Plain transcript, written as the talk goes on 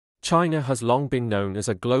China has long been known as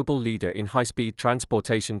a global leader in high-speed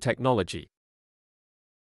transportation technology.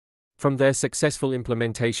 From their successful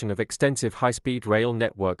implementation of extensive high-speed rail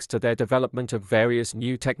networks to their development of various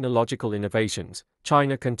new technological innovations,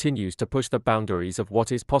 China continues to push the boundaries of what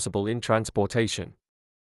is possible in transportation.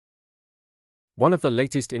 One of the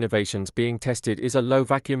latest innovations being tested is a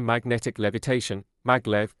low-vacuum magnetic levitation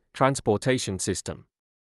 (Maglev) transportation system.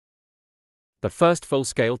 The first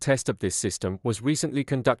full-scale test of this system was recently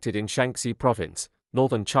conducted in Shanxi Province,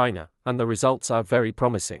 northern China, and the results are very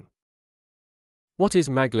promising. What is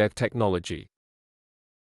Maglev technology?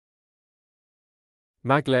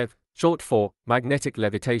 Maglev, short for magnetic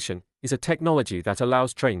levitation, is a technology that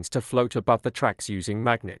allows trains to float above the tracks using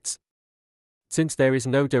magnets. Since there is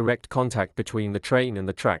no direct contact between the train and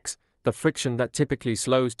the tracks, the friction that typically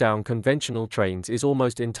slows down conventional trains is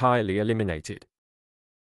almost entirely eliminated.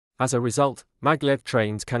 As a result, Maglev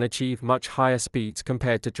trains can achieve much higher speeds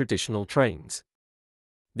compared to traditional trains.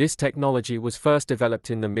 This technology was first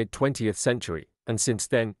developed in the mid-20th century, and since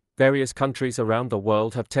then, various countries around the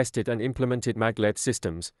world have tested and implemented Maglev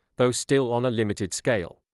systems, though still on a limited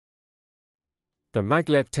scale. The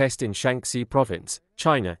Maglev test in Shanxi Province,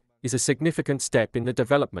 China, is a significant step in the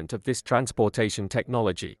development of this transportation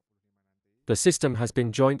technology. The system has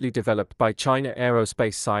been jointly developed by China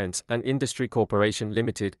Aerospace Science and Industry Corporation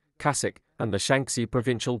Limited, CASIC, and the Shanxi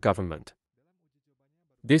provincial government.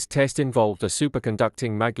 This test involved a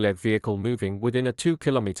superconducting maglev vehicle moving within a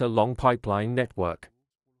 2-kilometer-long pipeline network.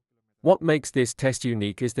 What makes this test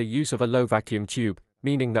unique is the use of a low-vacuum tube,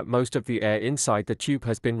 meaning that most of the air inside the tube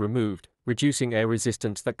has been removed, reducing air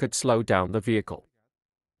resistance that could slow down the vehicle.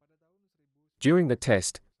 During the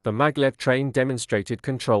test, the maglev train demonstrated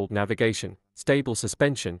controlled navigation, stable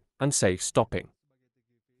suspension, and safe stopping.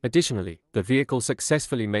 Additionally, the vehicle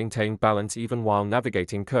successfully maintained balance even while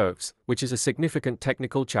navigating curves, which is a significant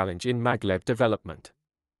technical challenge in maglev development.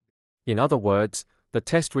 In other words, the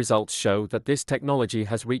test results show that this technology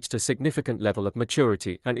has reached a significant level of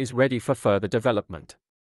maturity and is ready for further development.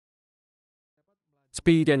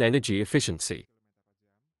 Speed and energy efficiency.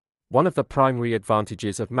 One of the primary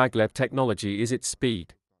advantages of maglev technology is its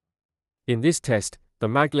speed. In this test, the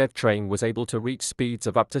maglev train was able to reach speeds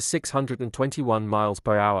of up to 621 miles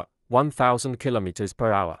per hour, 1,000 kilometers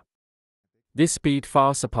per hour. This speed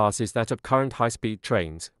far surpasses that of current high-speed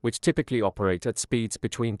trains, which typically operate at speeds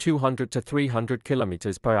between 200 to 300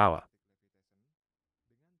 kilometers per hour.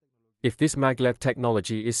 If this maglev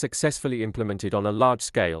technology is successfully implemented on a large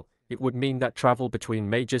scale, it would mean that travel between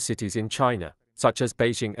major cities in China, such as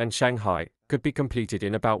Beijing and Shanghai, could be completed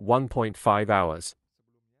in about 1.5 hours.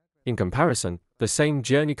 In comparison, the same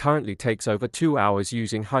journey currently takes over 2 hours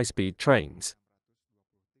using high-speed trains.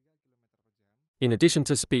 In addition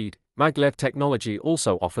to speed, maglev technology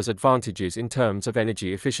also offers advantages in terms of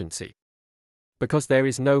energy efficiency. Because there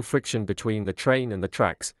is no friction between the train and the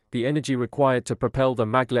tracks, the energy required to propel the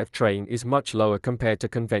maglev train is much lower compared to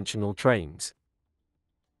conventional trains.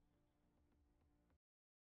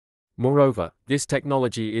 Moreover, this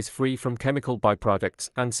technology is free from chemical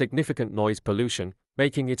byproducts and significant noise pollution,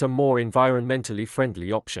 making it a more environmentally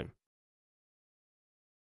friendly option.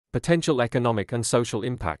 Potential economic and social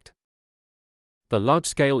impact. The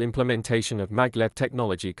large-scale implementation of maglev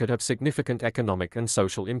technology could have significant economic and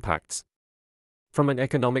social impacts. From an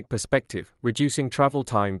economic perspective, reducing travel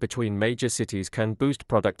time between major cities can boost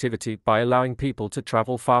productivity by allowing people to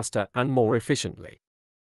travel faster and more efficiently.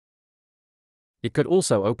 It could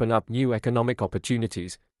also open up new economic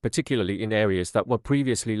opportunities, particularly in areas that were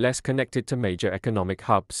previously less connected to major economic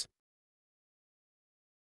hubs.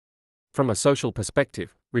 From a social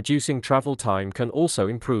perspective, reducing travel time can also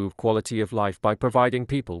improve quality of life by providing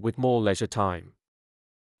people with more leisure time.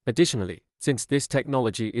 Additionally, since this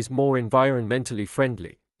technology is more environmentally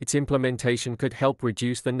friendly, its implementation could help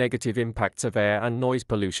reduce the negative impacts of air and noise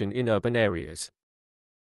pollution in urban areas.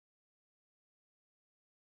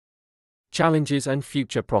 Challenges and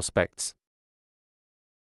future prospects.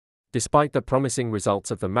 Despite the promising results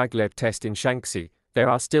of the maglev test in Shanxi, there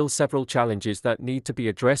are still several challenges that need to be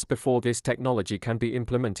addressed before this technology can be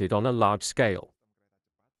implemented on a large scale.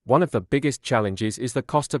 One of the biggest challenges is the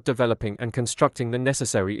cost of developing and constructing the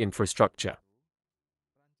necessary infrastructure.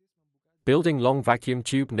 Building long vacuum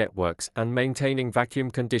tube networks and maintaining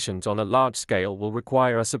vacuum conditions on a large scale will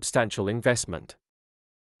require a substantial investment.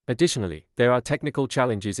 Additionally, there are technical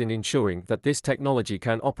challenges in ensuring that this technology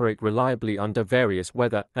can operate reliably under various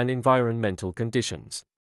weather and environmental conditions.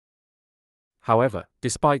 However,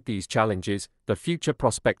 despite these challenges, the future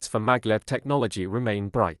prospects for maglev technology remain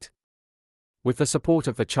bright. With the support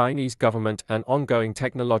of the Chinese government and ongoing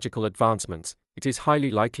technological advancements, it is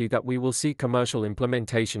highly likely that we will see commercial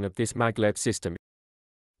implementation of this Maglev system.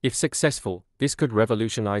 If successful, this could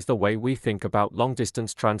revolutionize the way we think about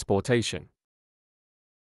long-distance transportation.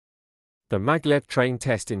 The Maglev train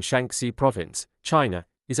test in Shanxi Province, China,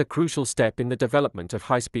 is a crucial step in the development of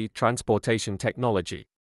high-speed transportation technology.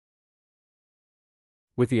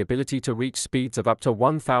 With the ability to reach speeds of up to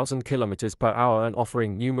 1,000 km per hour and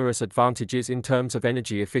offering numerous advantages in terms of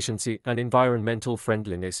energy efficiency and environmental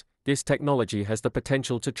friendliness, this technology has the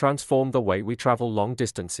potential to transform the way we travel long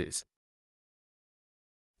distances.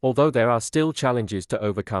 Although there are still challenges to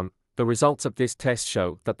overcome, the results of this test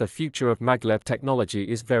show that the future of Maglev technology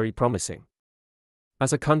is very promising.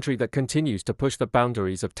 As a country that continues to push the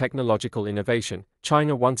boundaries of technological innovation,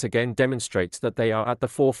 China once again demonstrates that they are at the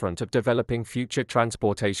forefront of developing future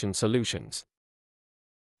transportation solutions.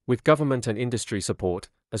 With government and industry support,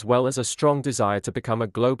 as well as a strong desire to become a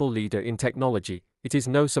global leader in technology, it is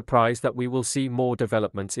no surprise that we will see more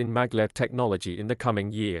developments in Maglev technology in the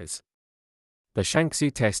coming years. The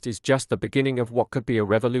Shanxi test is just the beginning of what could be a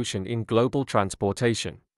revolution in global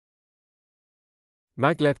transportation.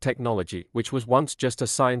 Maglev technology, which was once just a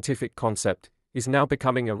scientific concept, is now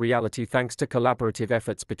becoming a reality thanks to collaborative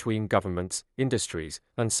efforts between governments, industries,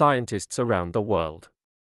 and scientists around the world.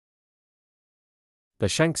 The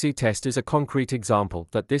Shanxi test is a concrete example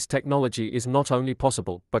that this technology is not only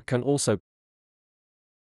possible but can also